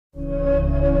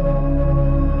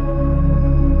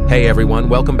Hey everyone,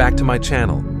 welcome back to my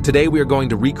channel. Today we are going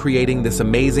to recreating this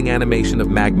amazing animation of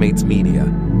Magnates media.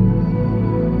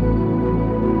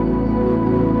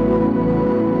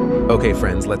 Okay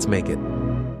friends, let's make it.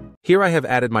 Here I have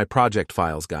added my project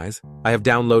files, guys. I have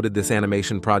downloaded this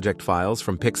animation project files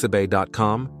from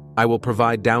pixabay.com. I will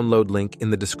provide download link in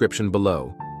the description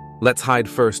below. Let's hide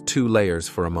first two layers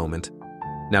for a moment.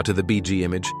 Now to the BG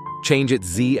image, change its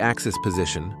Z-axis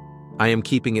position. I am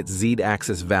keeping its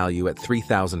Z-axis value at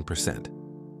 3000%.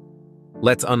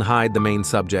 Let's unhide the main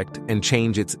subject and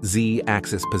change its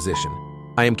Z-axis position.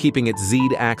 I am keeping its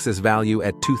Z-axis value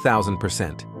at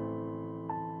 2000%.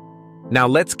 Now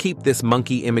let's keep this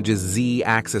monkey image's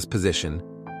Z-axis position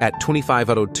at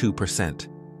 2502%.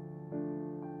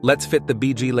 Let's fit the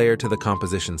BG layer to the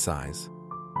composition size.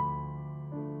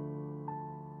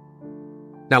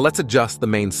 Now let's adjust the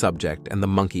main subject and the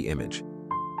monkey image.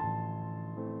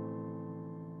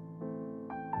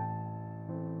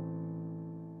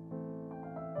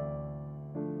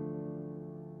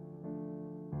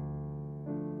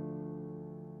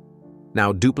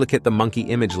 Now duplicate the monkey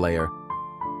image layer.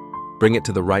 Bring it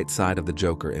to the right side of the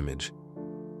Joker image.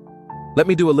 Let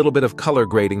me do a little bit of color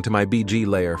grading to my BG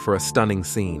layer for a stunning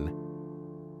scene.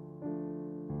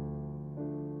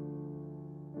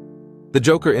 The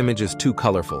Joker image is too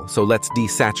colorful, so let's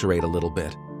desaturate a little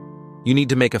bit. You need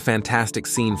to make a fantastic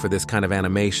scene for this kind of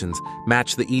animations.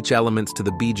 Match each elements to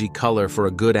the BG color for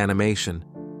a good animation.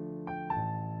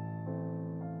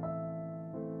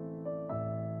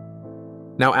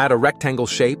 Now add a rectangle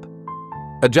shape.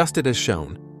 Adjust it as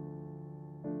shown.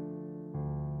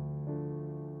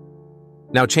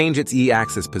 Now change its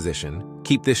E-axis position.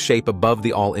 Keep this shape above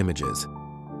the all images.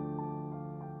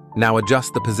 Now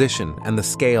adjust the position and the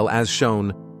scale as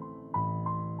shown.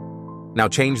 Now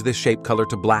change this shape color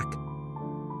to black.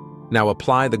 Now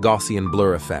apply the Gaussian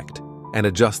blur effect and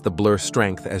adjust the blur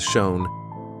strength as shown.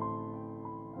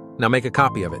 Now make a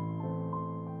copy of it.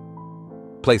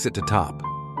 Place it to top.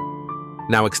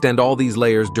 Now extend all these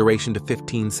layers duration to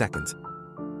 15 seconds.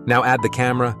 Now add the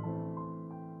camera.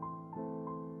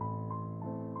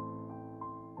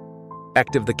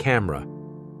 Active the camera.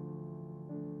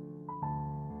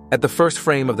 At the first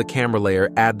frame of the camera layer,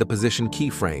 add the position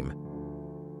keyframe.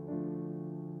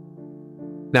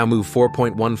 Now move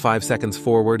 4.15 seconds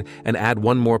forward and add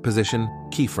one more position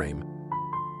keyframe.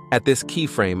 At this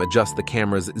keyframe, adjust the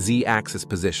camera's Z-axis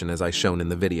position as I shown in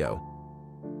the video.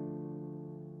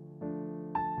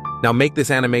 Now make this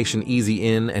animation easy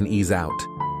in and ease out.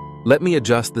 Let me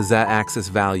adjust the Z-axis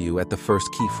value at the first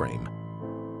keyframe.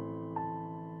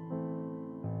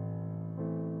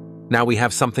 Now we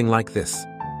have something like this.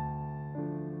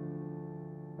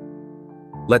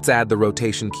 Let's add the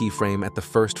rotation keyframe at the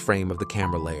first frame of the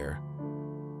camera layer.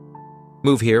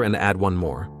 Move here and add one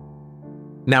more.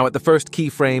 Now at the first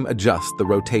keyframe, adjust the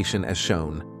rotation as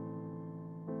shown.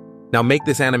 Now make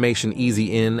this animation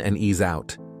easy in and ease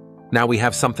out. Now we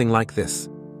have something like this.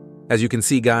 As you can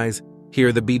see, guys,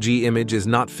 here the BG image is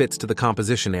not fits to the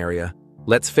composition area.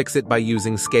 Let's fix it by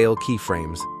using scale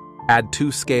keyframes. Add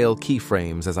 2 scale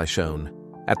keyframes as I shown.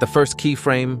 At the first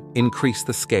keyframe, increase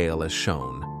the scale as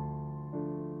shown.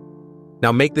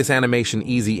 Now make this animation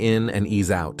easy in and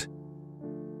ease out.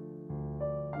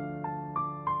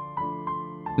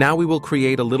 Now we will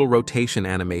create a little rotation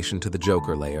animation to the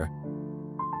Joker layer.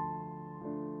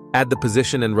 Add the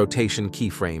position and rotation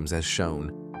keyframes as shown.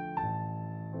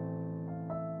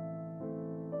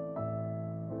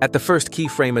 At the first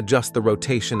keyframe, adjust the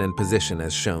rotation and position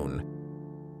as shown.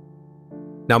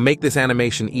 Now make this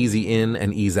animation easy in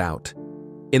and ease out.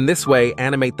 In this way,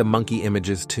 animate the monkey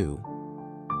images too.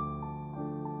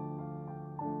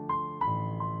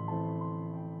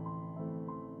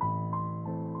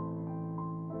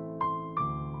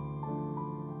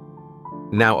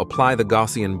 Now apply the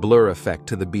Gaussian blur effect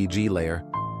to the BG layer.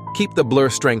 Keep the blur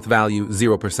strength value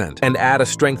 0% and add a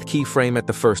strength keyframe at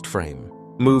the first frame.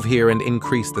 Move here and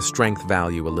increase the strength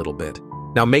value a little bit.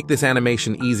 Now make this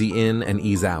animation easy in and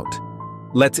ease out.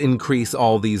 Let's increase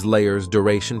all these layers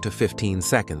duration to 15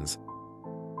 seconds.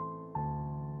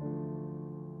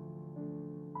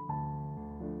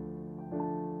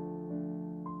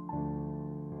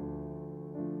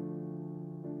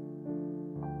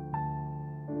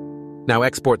 Now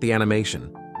export the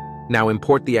animation. Now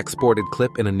import the exported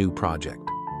clip in a new project.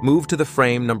 Move to the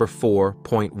frame number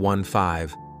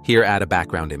 4.15. Here add a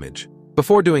background image.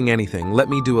 Before doing anything, let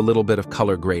me do a little bit of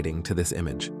color grading to this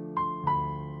image.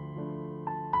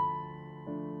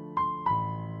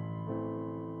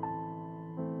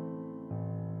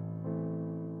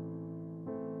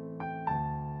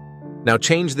 Now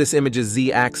change this image's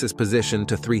Z-axis position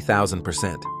to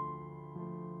 3000%.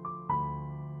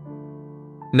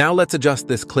 Now let's adjust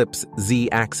this clip's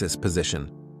Z-axis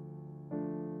position.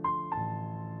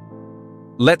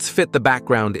 Let's fit the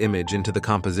background image into the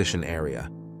composition area.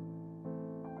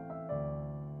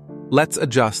 Let's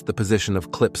adjust the position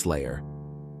of clips layer.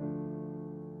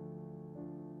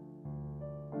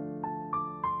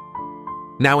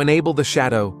 Now enable the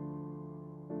shadow.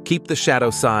 Keep the shadow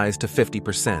size to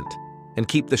 50% and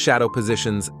keep the shadow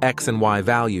position's X and Y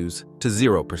values to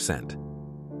 0%.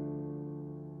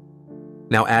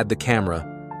 Now add the camera.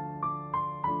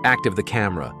 Active the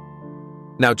camera.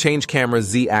 Now change camera's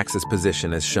Z-axis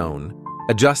position as shown.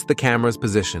 Adjust the camera's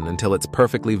position until it's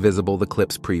perfectly visible the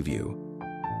clip's preview.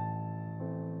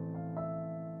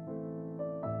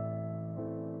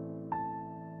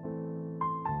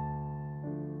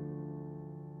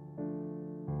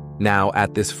 Now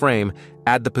at this frame,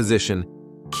 add the position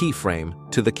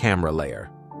keyframe to the camera layer.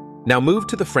 Now move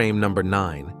to the frame number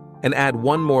 9 and add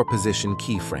one more position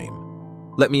keyframe.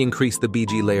 Let me increase the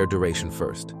BG layer duration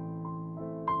first.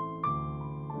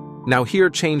 Now here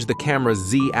change the camera's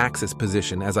Z-axis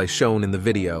position as I shown in the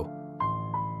video.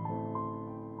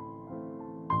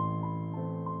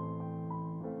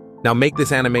 Now make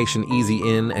this animation easy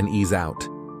in and ease out.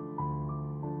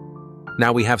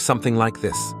 Now we have something like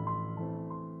this.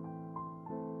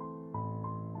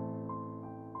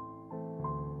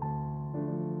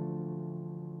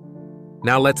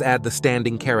 Now let's add the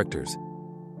standing characters.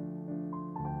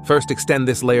 First, extend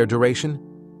this layer duration.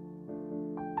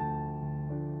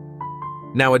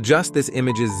 Now adjust this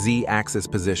image's Z-axis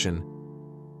position.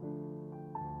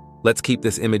 Let's keep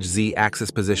this image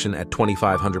Z-axis position at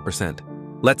 2500%.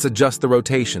 Let's adjust the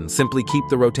rotation. Simply keep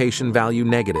the rotation value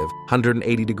negative,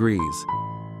 180 degrees.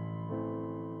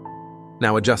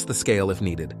 Now adjust the scale if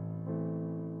needed.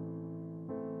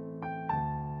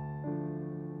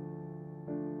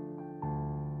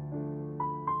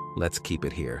 Let's keep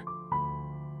it here.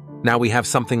 Now we have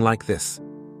something like this.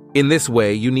 In this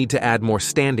way, you need to add more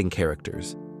standing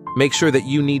characters. Make sure that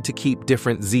you need to keep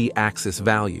different Z-axis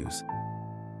values.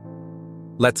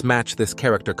 Let's match this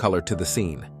character color to the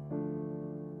scene.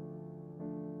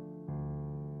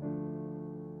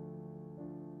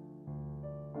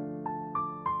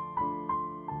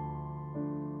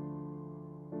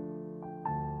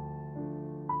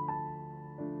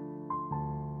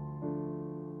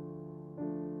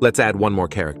 Let's add one more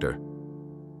character.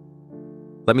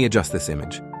 Let me adjust this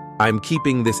image. I'm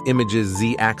keeping this image's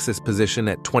Z-axis position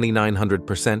at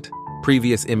 2900%.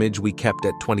 Previous image we kept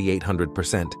at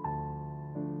 2800%.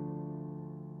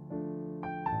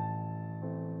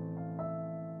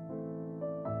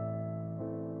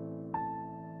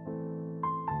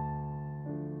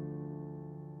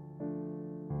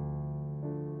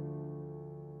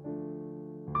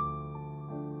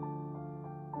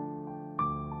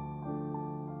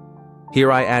 Here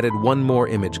I added one more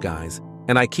image, guys,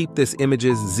 and I keep this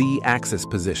image's Z-axis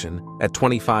position at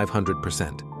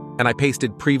 2500%. And I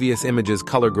pasted previous image's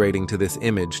color grading to this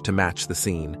image to match the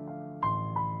scene.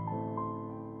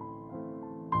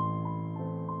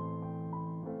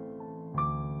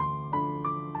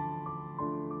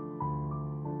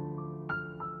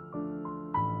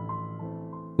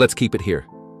 Let's keep it here.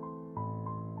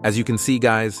 As you can see,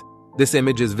 guys, this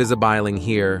image is visibling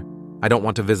here. I don't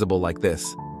want it visible like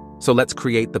this. So let's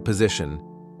create the position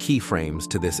keyframes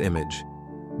to this image.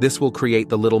 This will create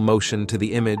the little motion to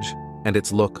the image and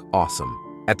its look awesome.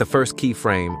 At the first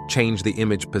keyframe, change the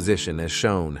image position as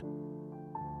shown.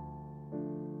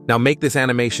 Now make this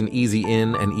animation easy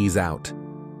in and ease out.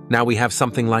 Now we have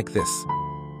something like this.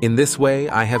 In this way,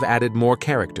 I have added more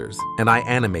characters and I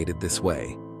animated this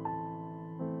way.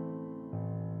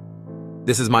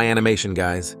 This is my animation,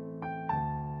 guys.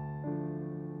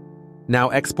 Now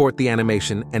export the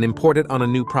animation and import it on a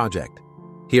new project.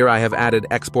 Here I have added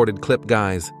exported clip,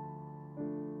 guys.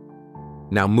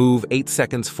 Now move 8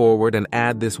 seconds forward and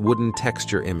add this wooden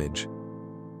texture image.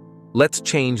 Let's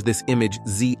change this image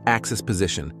Z-axis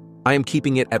position. I am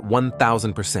keeping it at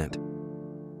 1000%.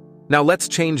 Now let's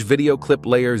change video clip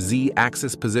layer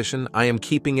Z-axis position. I am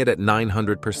keeping it at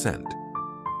 900%.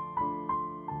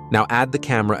 Now add the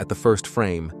camera at the first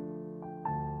frame.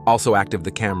 Also active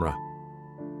the camera.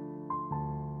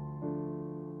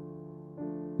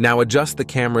 Now adjust the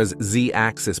camera's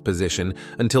Z-axis position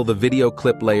until the video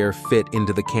clip layer fit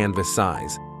into the canvas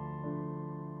size.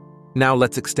 Now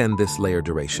let's extend this layer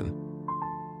duration.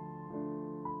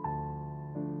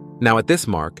 Now at this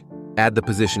mark, add the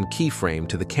position keyframe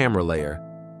to the camera layer.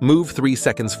 Move 3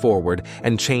 seconds forward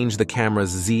and change the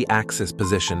camera's Z-axis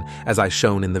position as I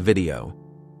shown in the video.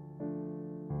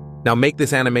 Now make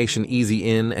this animation easy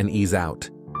in and ease out.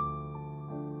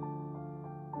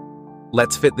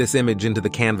 Let's fit this image into the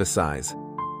canvas size.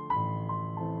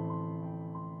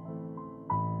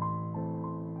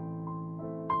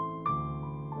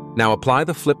 Now apply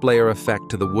the flip layer effect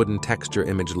to the wooden texture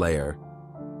image layer.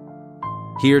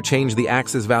 Here, change the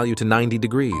axis value to 90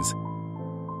 degrees.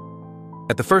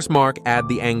 At the first mark, add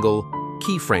the angle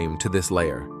keyframe to this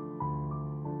layer.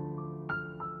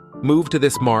 Move to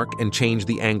this mark and change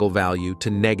the angle value to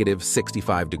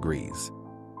 -65 degrees.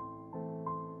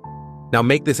 Now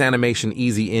make this animation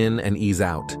easy in and ease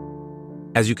out.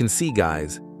 As you can see,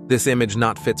 guys, this image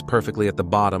not fits perfectly at the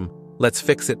bottom. Let's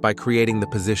fix it by creating the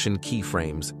position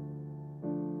keyframes.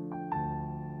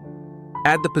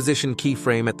 Add the position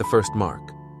keyframe at the first mark.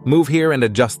 Move here and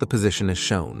adjust the position as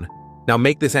shown. Now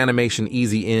make this animation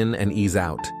easy in and ease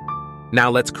out. Now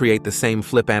let's create the same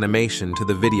flip animation to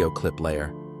the video clip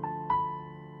layer.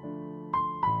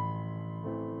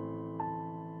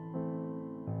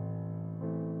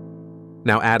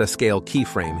 Now add a scale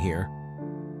keyframe here.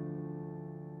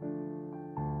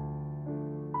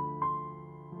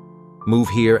 Move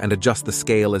here and adjust the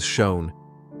scale as shown.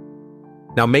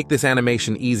 Now make this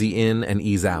animation easy in and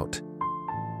ease out.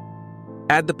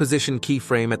 Add the position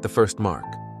keyframe at the first mark.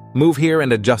 Move here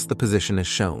and adjust the position as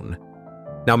shown.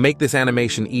 Now make this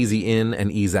animation easy in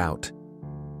and ease out.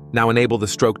 Now enable the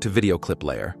stroke to video clip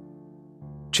layer.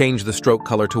 Change the stroke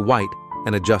color to white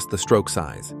and adjust the stroke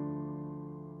size.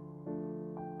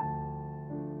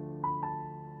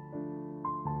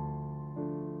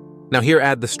 Now here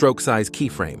add the stroke size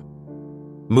keyframe.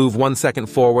 Move 1 second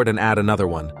forward and add another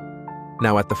one.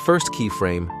 Now at the first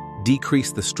keyframe,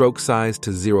 decrease the stroke size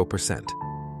to 0%.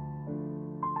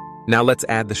 Now let's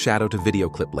add the shadow to video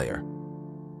clip layer.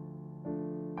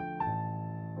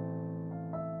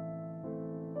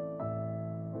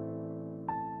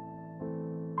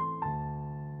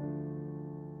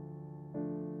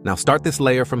 Now start this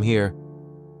layer from here.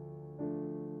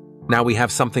 Now we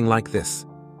have something like this.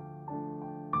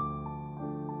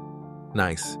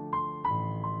 Nice.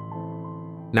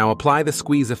 Now apply the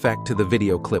squeeze effect to the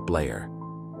video clip layer.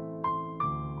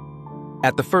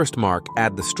 At the first mark,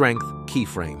 add the strength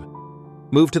keyframe.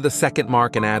 Move to the second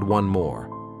mark and add one more.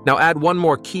 Now add one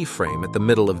more keyframe at the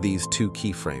middle of these two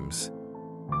keyframes.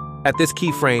 At this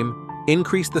keyframe,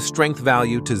 increase the strength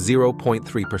value to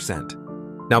 0.3%.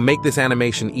 Now make this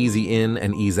animation easy in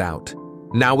and ease out.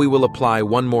 Now we will apply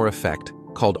one more effect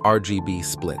called RGB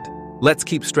split. Let's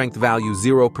keep strength value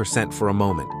 0% for a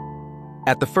moment.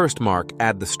 At the first mark,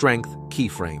 add the strength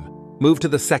keyframe. Move to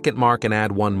the second mark and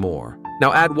add one more.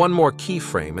 Now add one more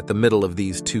keyframe at the middle of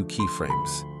these two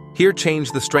keyframes. Here,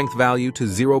 change the strength value to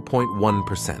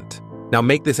 0.1%. Now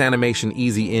make this animation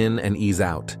easy in and ease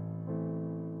out.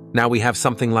 Now we have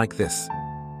something like this.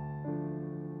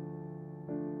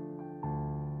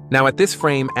 Now at this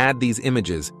frame, add these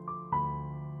images.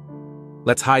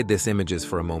 Let's hide these images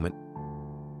for a moment.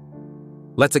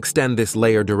 Let's extend this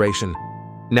layer duration.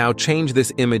 Now change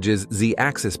this image's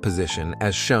Z-axis position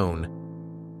as shown.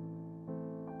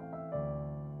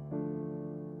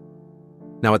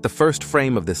 Now at the first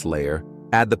frame of this layer,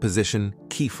 add the position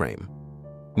keyframe.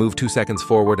 Move 2 seconds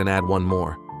forward and add one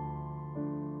more.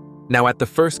 Now at the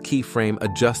first keyframe,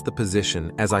 adjust the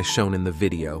position as I shown in the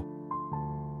video.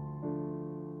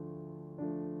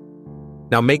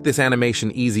 Now make this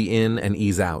animation easy in and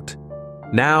ease out.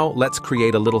 Now let's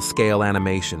create a little scale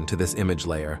animation to this image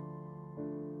layer.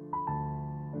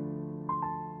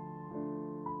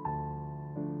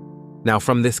 Now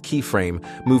from this keyframe,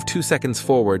 move 2 seconds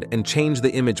forward and change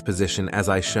the image position as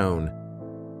I shown.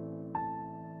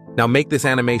 Now make this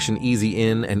animation easy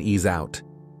in and ease out.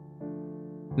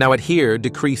 Now at here,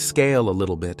 decrease scale a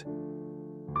little bit.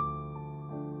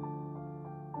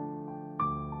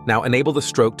 Now enable the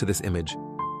stroke to this image.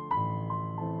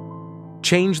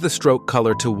 Change the stroke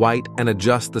color to white and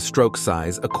adjust the stroke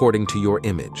size according to your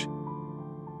image.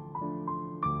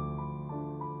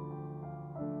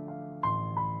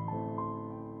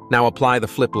 Now apply the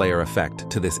flip layer effect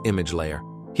to this image layer.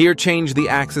 Here, change the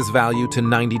axis value to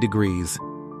 90 degrees.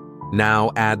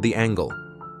 Now add the angle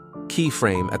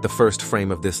keyframe at the first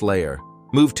frame of this layer.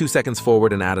 Move 2 seconds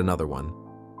forward and add another one.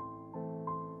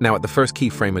 Now at the first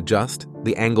keyframe, adjust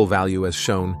the angle value as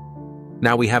shown.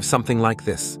 Now we have something like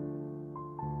this.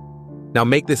 Now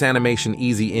make this animation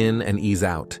easy in and ease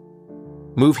out.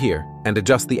 Move here and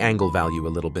adjust the angle value a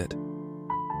little bit.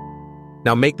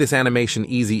 Now make this animation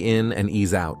easy in and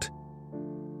ease out.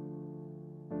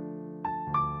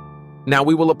 Now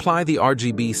we will apply the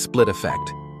RGB split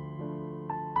effect.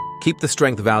 Keep the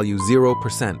strength value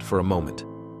 0% for a moment.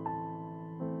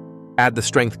 Add the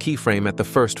strength keyframe at the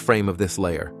first frame of this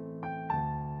layer.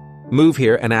 Move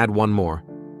here and add one more.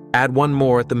 Add one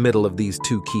more at the middle of these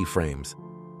two keyframes.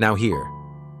 Now here,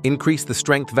 increase the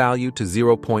strength value to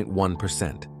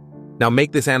 0.1%. Now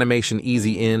make this animation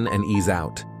easy in and ease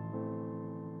out.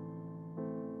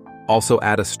 Also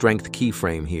add a strength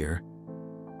keyframe here.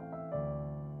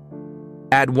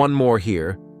 Add one more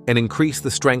here and increase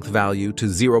the strength value to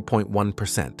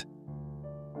 0.1%.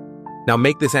 Now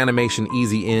make this animation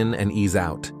easy in and ease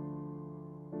out.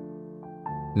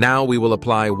 Now we will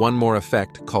apply one more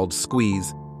effect called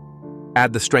squeeze.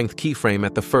 Add the strength keyframe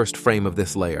at the first frame of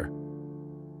this layer.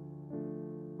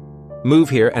 Move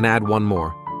here and add one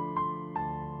more.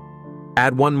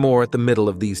 Add one more at the middle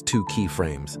of these two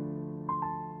keyframes.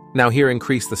 Now here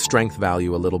increase the strength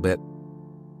value a little bit.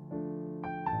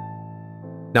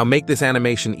 Now make this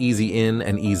animation easy in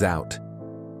and ease out.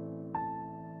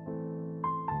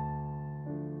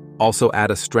 Also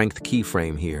add a strength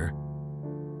keyframe here.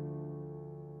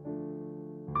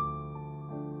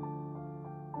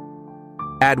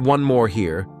 Add one more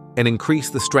here and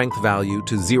increase the strength value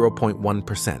to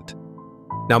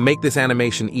 0.1%. Now make this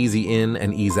animation easy in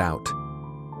and ease out.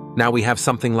 Now we have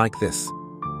something like this.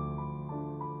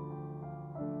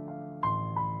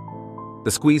 The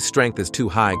squeeze strength is too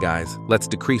high, guys. Let's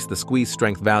decrease the squeeze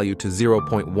strength value to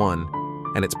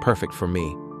 0.1, and it's perfect for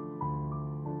me.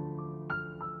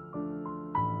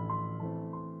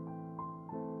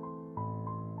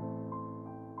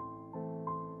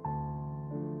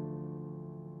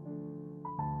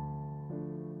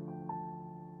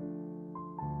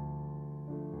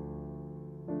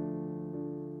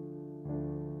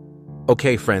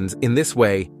 Okay, friends, in this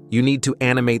way, you need to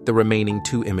animate the remaining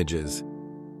two images.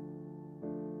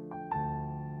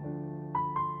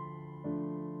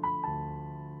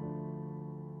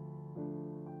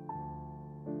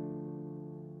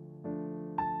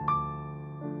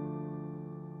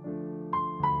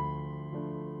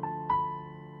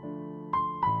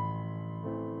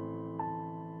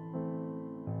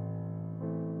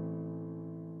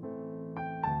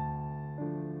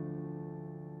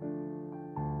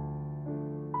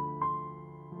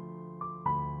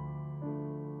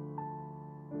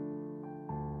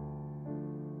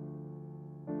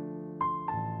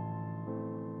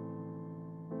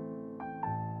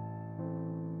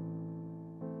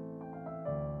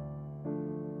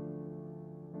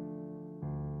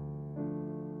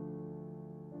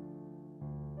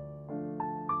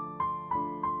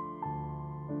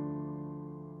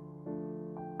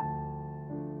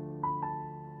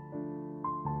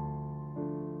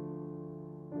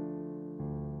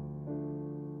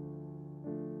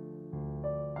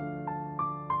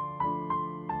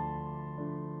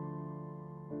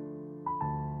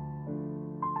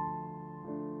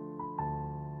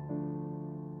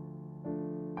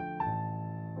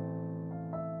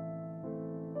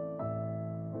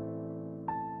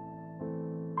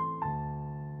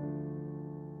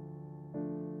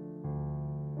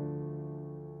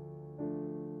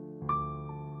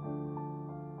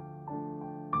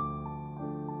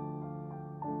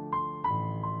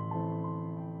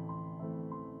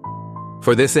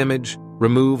 For this image,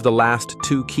 remove the last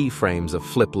two keyframes of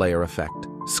flip layer effect,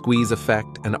 squeeze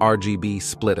effect, and RGB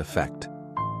split effect.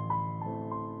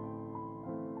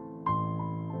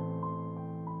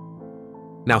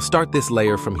 Now start this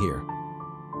layer from here.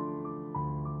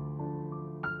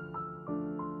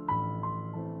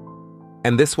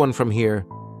 And this one from here.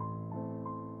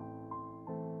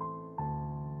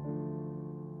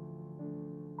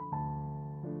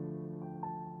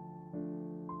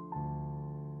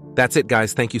 That's it,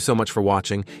 guys. Thank you so much for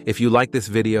watching. If you like this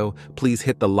video, please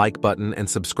hit the like button and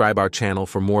subscribe our channel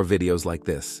for more videos like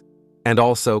this. And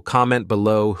also, comment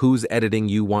below whose editing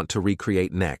you want to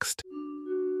recreate next.